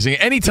embarrassing.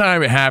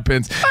 Anytime it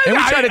happens, and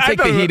we try to take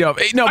the heat off.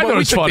 No, but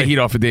we took the heat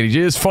off of Danny G.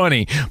 It's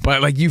funny,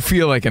 but like you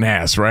feel like an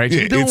ass, right?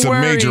 It's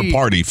a major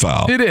party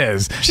foul. It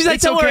is. She's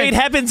like, don't worry, it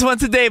happens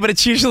once a day, but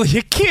it's usually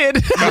a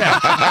kid.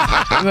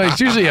 Like,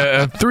 it's usually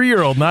a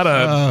 3-year-old, not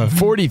a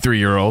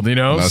 43-year-old,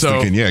 I was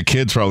thinking,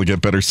 kids probably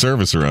get better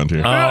service around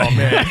here. Oh,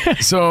 man.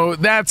 So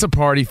that's a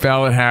party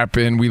foul. It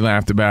happened. We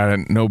laughed about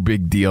it. No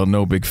big deal.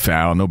 No big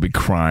foul. No big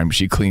crime.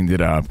 She cleaned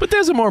it up. But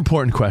there's a more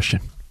important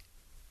question.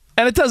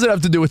 And it doesn't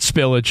have to do with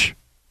spillage.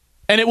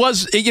 And it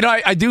was, you do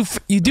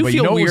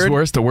feel weird. What was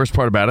worse? The worst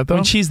part about it, though?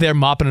 When she's there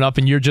mopping it up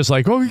and you're just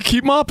like, oh,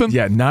 keep mopping.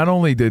 Yeah, not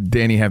only did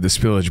Danny have the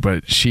spillage,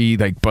 but she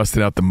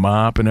busted out the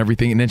mop and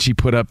everything. And then she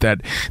put up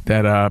that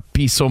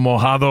piso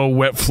mojado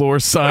wet floor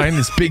sign,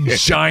 this big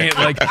giant,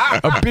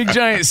 a big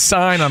giant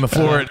sign on the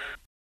floor.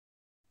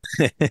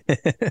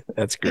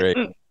 That's great.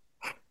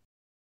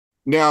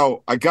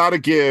 Now, I got to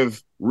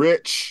give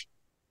Rich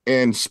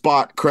and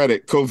Spot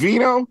credit.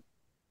 Covino,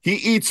 he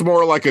eats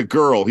more like a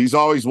girl. He's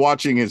always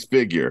watching his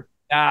figure.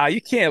 Nah,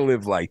 you can't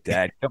live like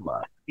that. Come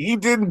on. He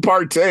didn't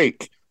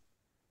partake.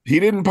 He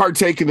didn't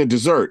partake in the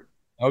dessert.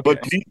 Okay.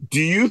 But do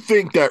you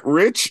think that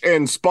Rich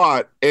and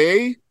Spot,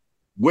 A,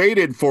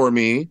 waited for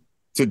me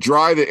to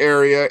dry the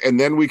area and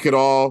then we could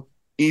all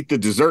eat the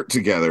dessert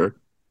together?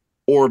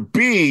 Or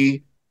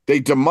B, they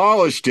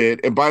demolished it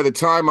and by the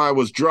time I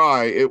was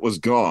dry, it was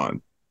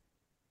gone?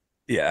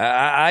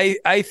 Yeah,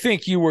 I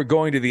think you were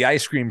going to the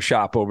ice cream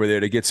shop over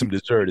there to get some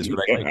dessert is what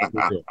I think you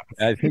were.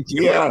 I think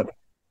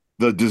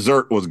the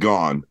dessert was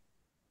gone.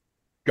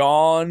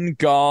 Gone.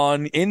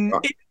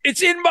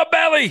 It's in my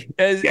belly.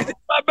 It's in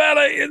my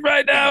belly. It's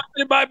right now. It's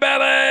in my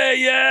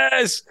belly.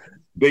 Yes.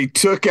 They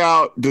took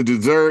out the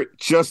dessert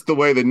just the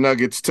way the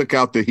Nuggets took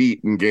out the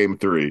Heat in Game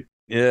 3.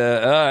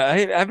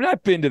 Yeah, I've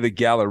not been to the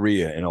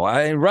Galleria in a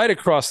while. Right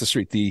across the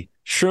street, the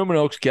Sherman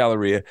Oaks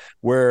Galleria,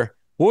 where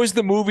what was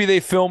the movie they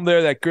filmed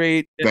there? That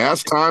great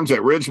Fast Times at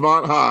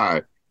Ridgemont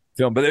High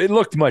film, but it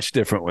looked much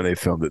different when they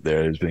filmed it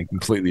there. It's been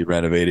completely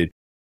renovated.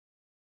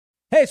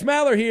 Hey, it's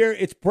Maller here.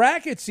 It's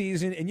bracket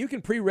season, and you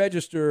can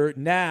pre-register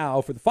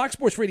now for the Fox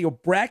Sports Radio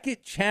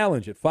Bracket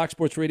Challenge at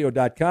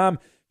foxsportsradio.com.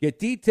 Get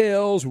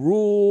details,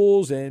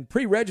 rules, and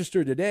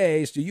pre-register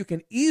today so you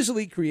can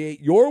easily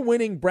create your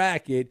winning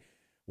bracket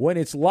when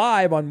it's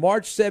live on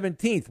March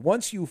 17th.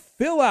 Once you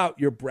fill out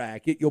your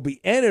bracket, you'll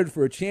be entered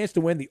for a chance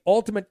to win the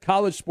ultimate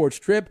college sports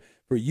trip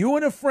for you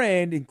and a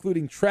friend,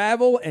 including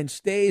travel and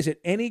stays at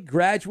any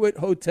Graduate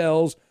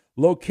Hotels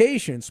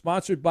location,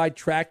 sponsored by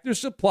Tractor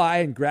Supply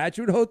and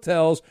Graduate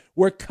Hotels,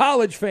 where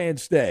college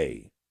fans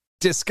stay.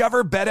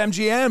 Discover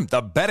BetMGM,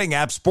 the betting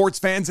app sports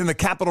fans in the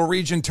capital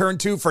region turn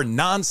to for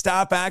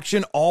nonstop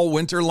action all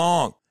winter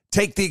long.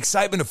 Take the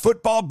excitement of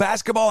football,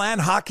 basketball,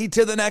 and hockey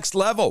to the next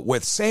level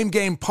with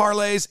same-game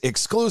parlays,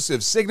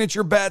 exclusive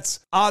signature bets,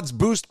 odds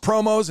boost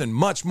promos, and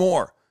much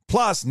more.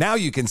 Plus, now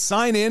you can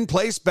sign in,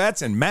 place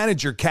bets, and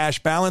manage your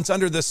cash balance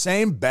under the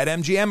same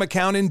BetMGM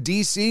account in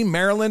D.C.,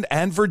 Maryland,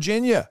 and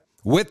Virginia.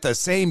 With the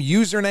same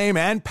username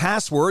and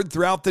password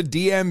throughout the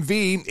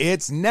DMV,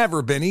 it's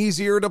never been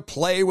easier to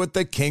play with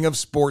the king of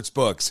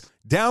sportsbooks.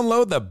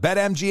 Download the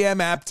BetMGM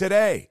app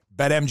today.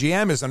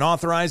 BetMGM is an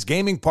authorized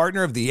gaming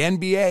partner of the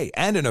NBA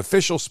and an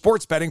official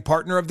sports betting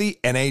partner of the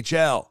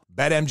NHL.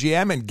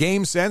 BetMGM and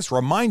GameSense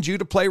remind you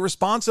to play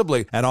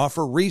responsibly and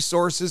offer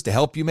resources to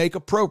help you make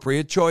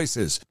appropriate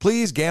choices.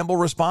 Please gamble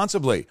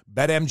responsibly.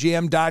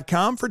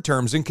 BetMGM.com for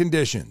terms and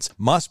conditions.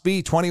 Must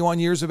be 21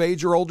 years of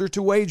age or older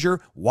to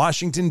wager.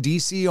 Washington,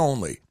 D.C.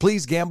 only.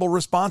 Please gamble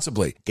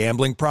responsibly.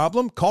 Gambling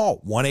problem?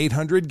 Call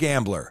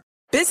 1-800-GAMBLER.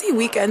 Busy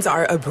weekends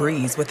are a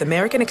breeze with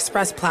American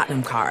Express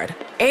Platinum Card.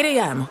 8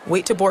 a.m.,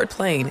 wait to board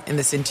plane in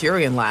the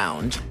Centurion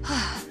Lounge.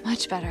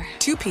 Much better.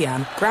 2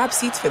 p.m., grab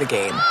seats for the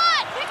game.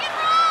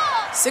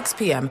 6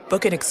 p.m.,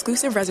 book an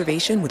exclusive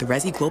reservation with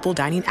Resi Global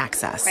Dining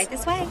Access. Right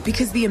this way.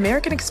 Because the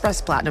American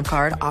Express Platinum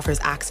Card offers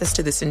access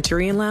to the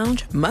Centurion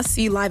Lounge,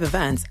 must-see live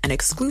events, and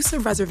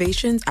exclusive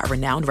reservations at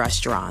renowned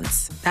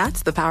restaurants.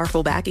 That's the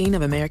powerful backing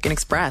of American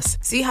Express.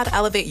 See how to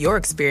elevate your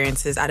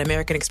experiences at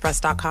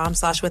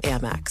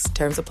americanexpress.com/withAmex.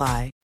 Terms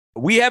apply.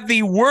 We have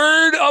the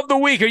word of the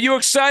week. Are you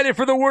excited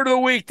for the word of the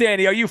week,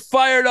 Danny? Are you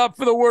fired up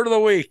for the word of the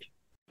week?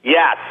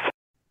 Yes.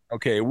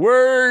 Okay,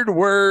 word. The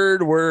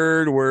word of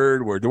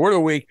the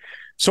week.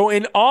 So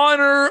in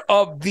honor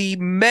of the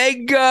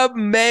mega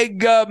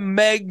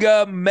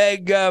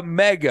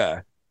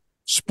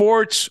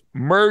sports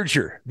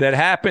merger that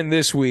happened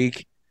this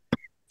week,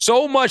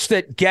 so much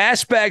that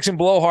gas bags and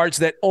blowhards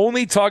that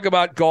only talk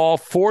about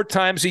golf 4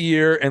 times a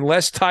year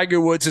unless Tiger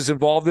Woods is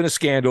involved in a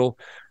scandal,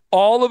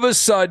 all of a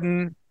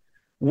sudden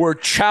were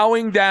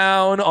chowing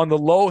down on the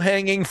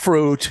low-hanging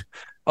fruit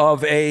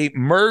of a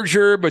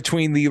merger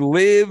between the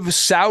Live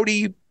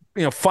Saudi,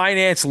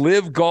 finance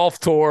Live Golf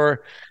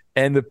Tour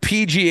and the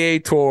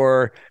PGA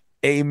Tour,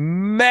 a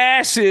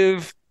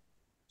massive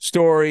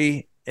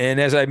story.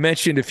 And as I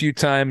mentioned a few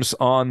times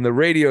on the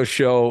radio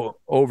show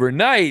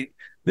overnight,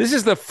 this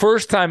is the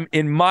first time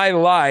in my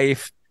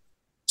life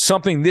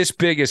something this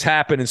big has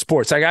happened in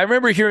sports. Like, I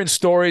remember hearing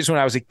stories when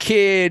I was a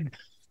kid,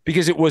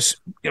 because it was,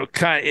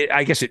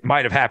 I guess it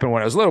might have happened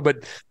when I was little,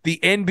 but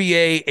the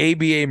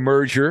NBA-ABA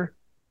merger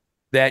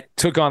that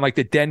took on like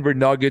the Denver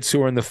Nuggets, who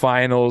were in the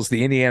finals,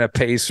 the Indiana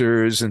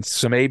Pacers, and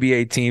some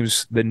ABA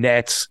teams, the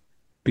Nets,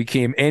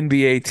 became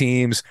NBA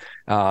teams.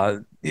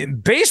 In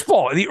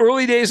baseball, the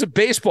early days of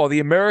baseball, the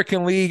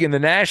American League and the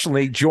National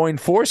League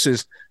joined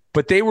forces,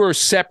 but they were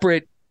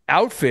separate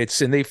outfits,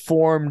 and they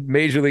formed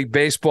Major League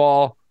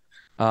Baseball,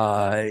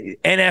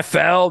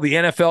 NFL, the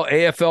NFL,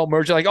 AFL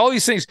merger, like all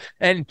these things.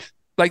 And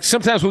like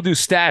sometimes we'll do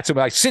stats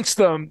about like since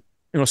the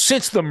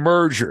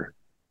merger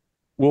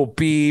will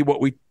be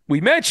what we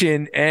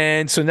mentioned.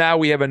 And so now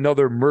we have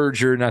another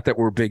merger, not that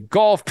we're big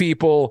golf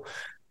people,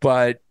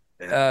 but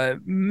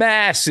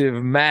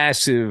massive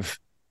move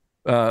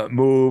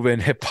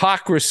and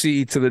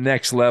hypocrisy to the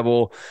next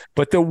level.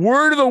 But the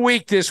word of the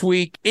week this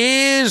week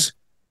is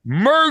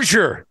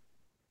merger.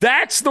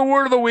 That's the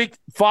word of the week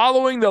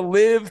following the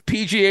Live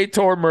PGA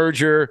Tour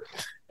merger.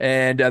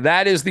 And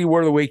that is the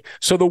word of the week.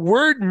 So the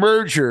word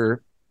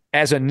merger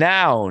as a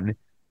noun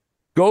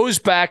goes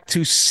back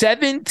to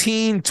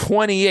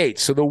 1728.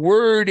 So the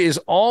word is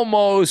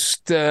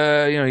almost,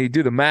 you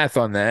do the math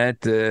on that.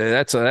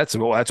 That's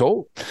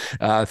old,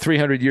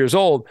 300 years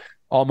old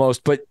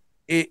almost. But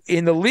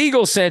in the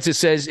legal sense, it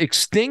says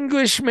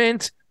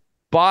extinguishment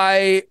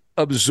by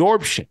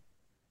absorption.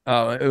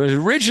 It was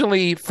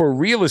originally for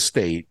real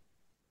estate.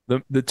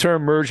 The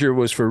term merger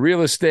was for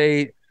real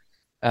estate,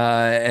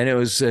 and it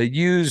was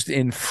used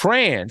in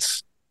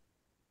France.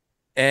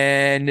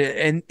 And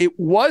it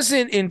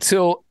wasn't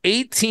until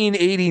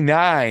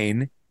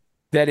 1889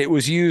 that it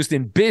was used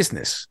in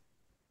business.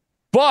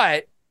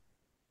 But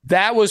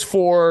that was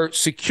for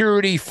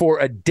security for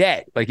a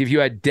debt. Like if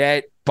you had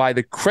debt by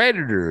the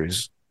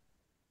creditors,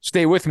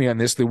 stay with me on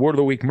this, the word of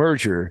the week,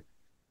 merger.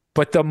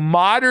 But the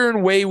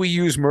modern way we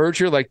use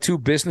merger, like two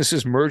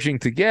businesses merging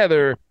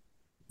together,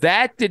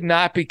 that did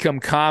not become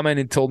common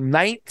until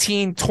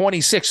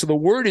 1926. So the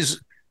word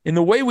is, in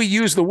the way we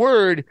use the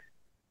word,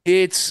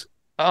 it's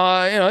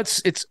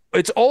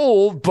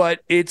old,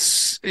 but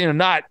it's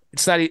not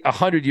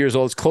 100 years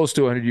old. It's close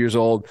to 100 years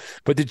old.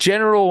 But the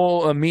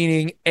general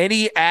meaning,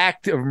 any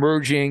act of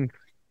merging,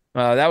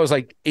 that was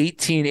like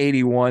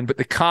 1881. But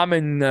the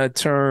common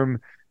term,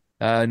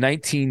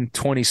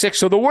 1926.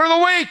 So the word of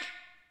the week,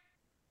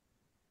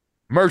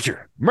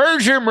 merger.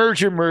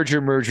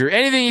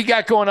 Anything you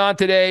got going on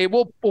today?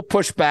 We'll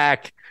push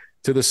back.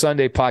 to the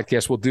Sunday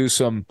podcast. We'll do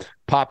some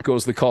Pop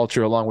Goes the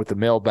Culture along with the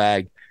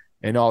mailbag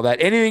and all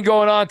that. Anything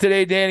going on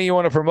today, Danny, you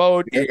want to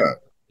promote?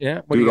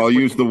 Yeah. Dude, I'll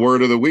use the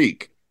word of the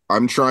week.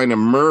 I'm trying to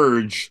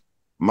merge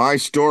my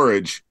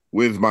storage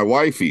with my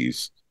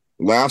wifey's.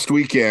 Last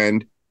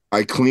weekend,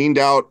 I cleaned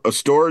out a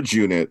storage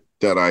unit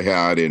that I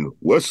had in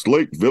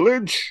Westlake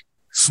Village.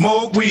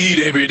 Smoke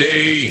weed every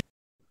day.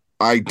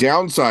 I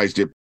downsized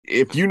it.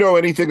 If you know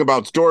anything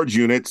about storage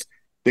units,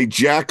 they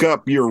jack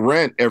up your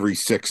rent every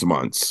 6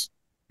 months.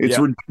 It's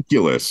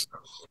ridiculous.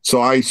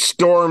 So I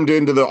stormed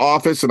into the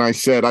office and I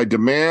said, I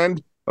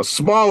demand a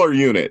smaller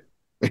unit.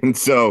 And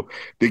so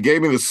they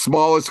gave me the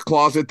smallest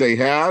closet they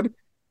had,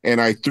 and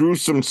I threw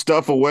some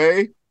stuff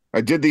away.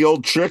 I did the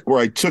old trick where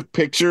I took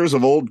pictures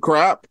of old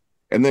crap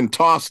and then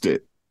tossed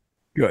it.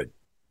 Good.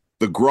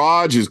 The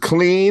garage is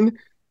clean,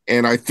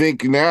 and I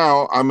think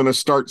now I'm going to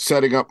start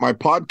setting up my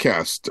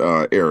podcast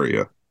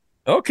area.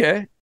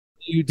 Okay.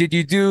 Did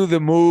you do the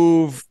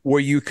move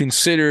where you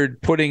considered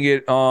putting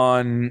it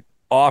on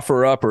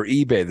OfferUp or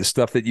eBay, the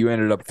stuff that you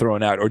ended up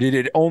throwing out, or did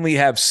it only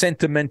have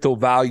sentimental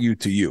value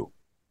to you?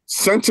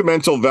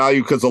 Sentimental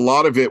value, because a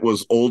lot of it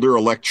was older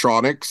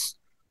electronics,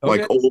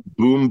 like old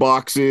boom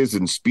boxes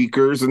and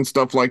speakers and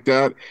stuff like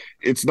that.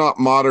 It's not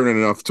modern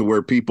enough to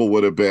where people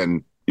would have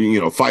been,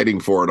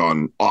 fighting for it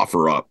on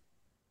OfferUp.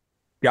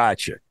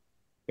 Gotcha.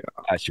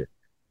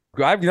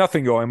 I have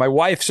nothing going. My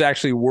wife's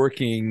actually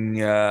working.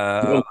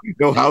 No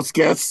house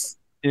guests?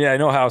 Yeah,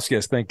 no house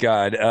guests, thank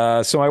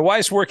God. So my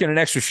wife's working an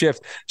extra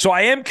shift. So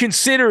I am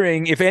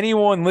considering, if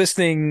anyone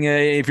listening,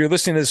 if you're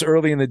listening to this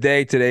early in the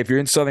day today, if you're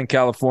in Southern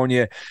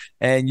California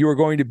and you are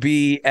going to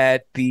be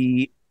at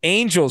the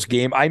Angels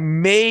game, I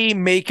may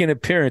make an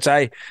appearance.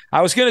 I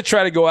was going to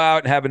try to go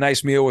out and have a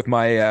nice meal with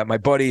my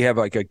buddy, have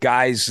like a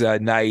guy's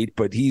night,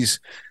 but he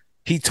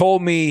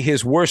told me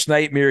his worst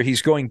nightmare,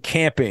 he's going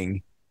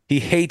camping.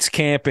 He hates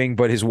camping,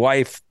 but his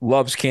wife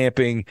loves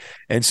camping,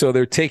 and so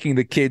they're taking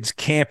the kids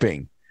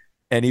camping.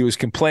 And he was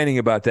complaining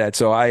about that.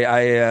 So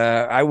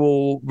I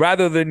will,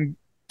 rather than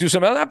do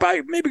something else,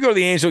 I'll maybe go to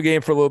the Angel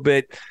game for a little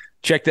bit,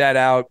 check that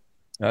out,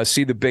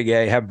 see the Big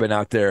A. Haven't been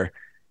out there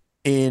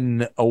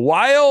in a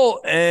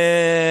while.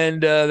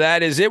 And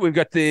that is it. We've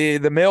got the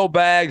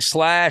mailbag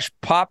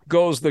 / Pop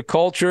Goes the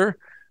Culture.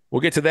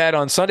 We'll get to that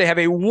on Sunday. Have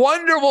a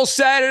wonderful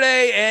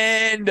Saturday,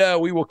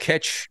 and we will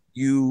catch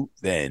you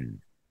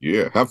then.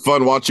 Yeah, have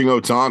fun watching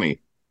Ohtani.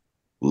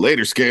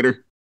 Later,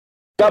 skater.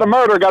 Got a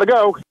murder, gotta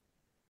go.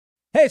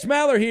 Hey, it's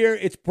Maller here.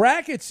 It's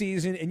bracket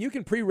season, and you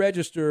can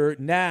pre-register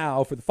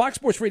now for the Fox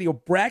Sports Radio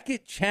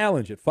Bracket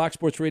Challenge at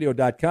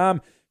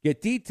foxsportsradio.com.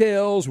 Get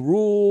details,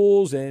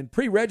 rules, and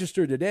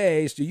pre-register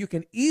today so you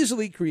can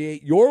easily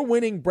create your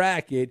winning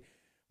bracket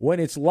when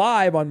it's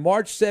live on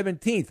March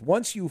 17th.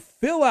 Once you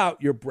fill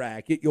out your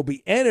bracket, you'll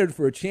be entered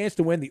for a chance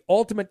to win the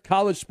ultimate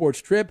college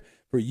sports trip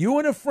for you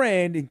and a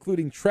friend,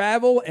 including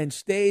travel and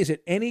stays at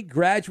any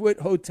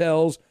Graduate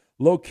Hotels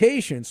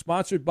location,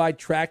 sponsored by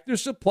Tractor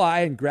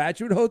Supply and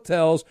Graduate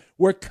Hotels,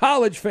 where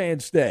college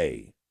fans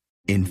stay.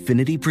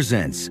 Infinity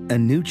presents a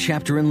new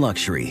chapter in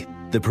luxury,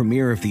 the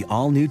premiere of the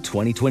all-new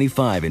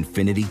 2025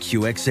 Infinity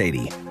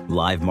QX80,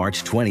 live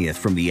March 20th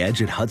from the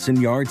Edge at Hudson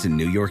Yards in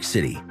New York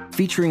City,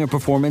 featuring a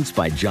performance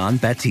by John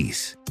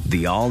Batiste.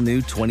 The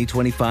all-new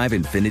 2025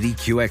 Infinity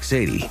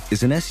QX80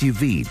 is an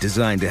SUV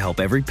designed to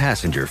help every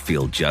passenger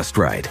feel just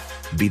right.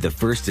 Be the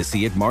first to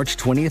see it March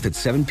 20th at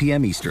 7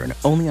 p.m. Eastern,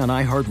 only on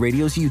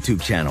iHeartRadio's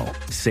YouTube channel.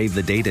 Save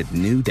the date at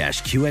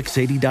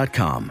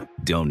new-QX80.com.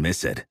 Don't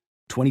miss it.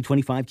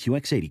 2025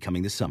 QX80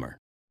 coming this summer.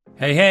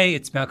 Hey,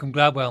 it's Malcolm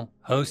Gladwell,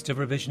 host of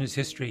Revisionist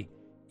History.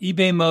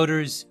 eBay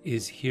Motors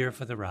is here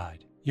for the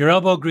ride. Your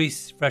elbow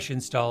grease, fresh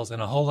installs,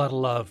 and a whole lot of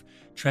love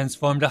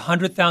transformed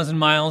 100,000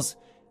 miles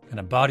and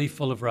a body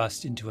full of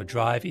rust into a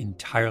drive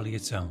entirely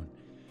its own.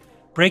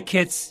 Brake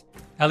kits,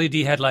 LED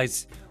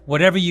headlights,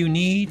 whatever you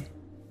need,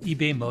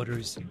 eBay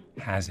Motors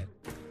has it.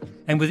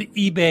 And with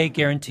eBay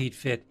Guaranteed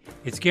Fit,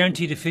 it's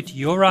guaranteed to fit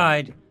your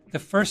ride the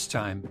first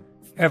time,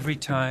 every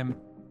time,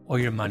 or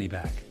your money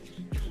back.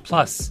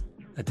 Plus,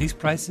 at these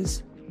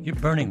prices, you're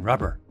burning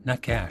rubber,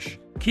 not cash.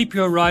 Keep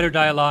your ride or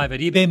die alive at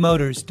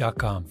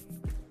ebaymotors.com.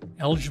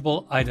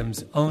 Eligible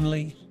items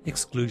only.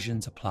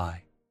 Exclusions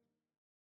apply.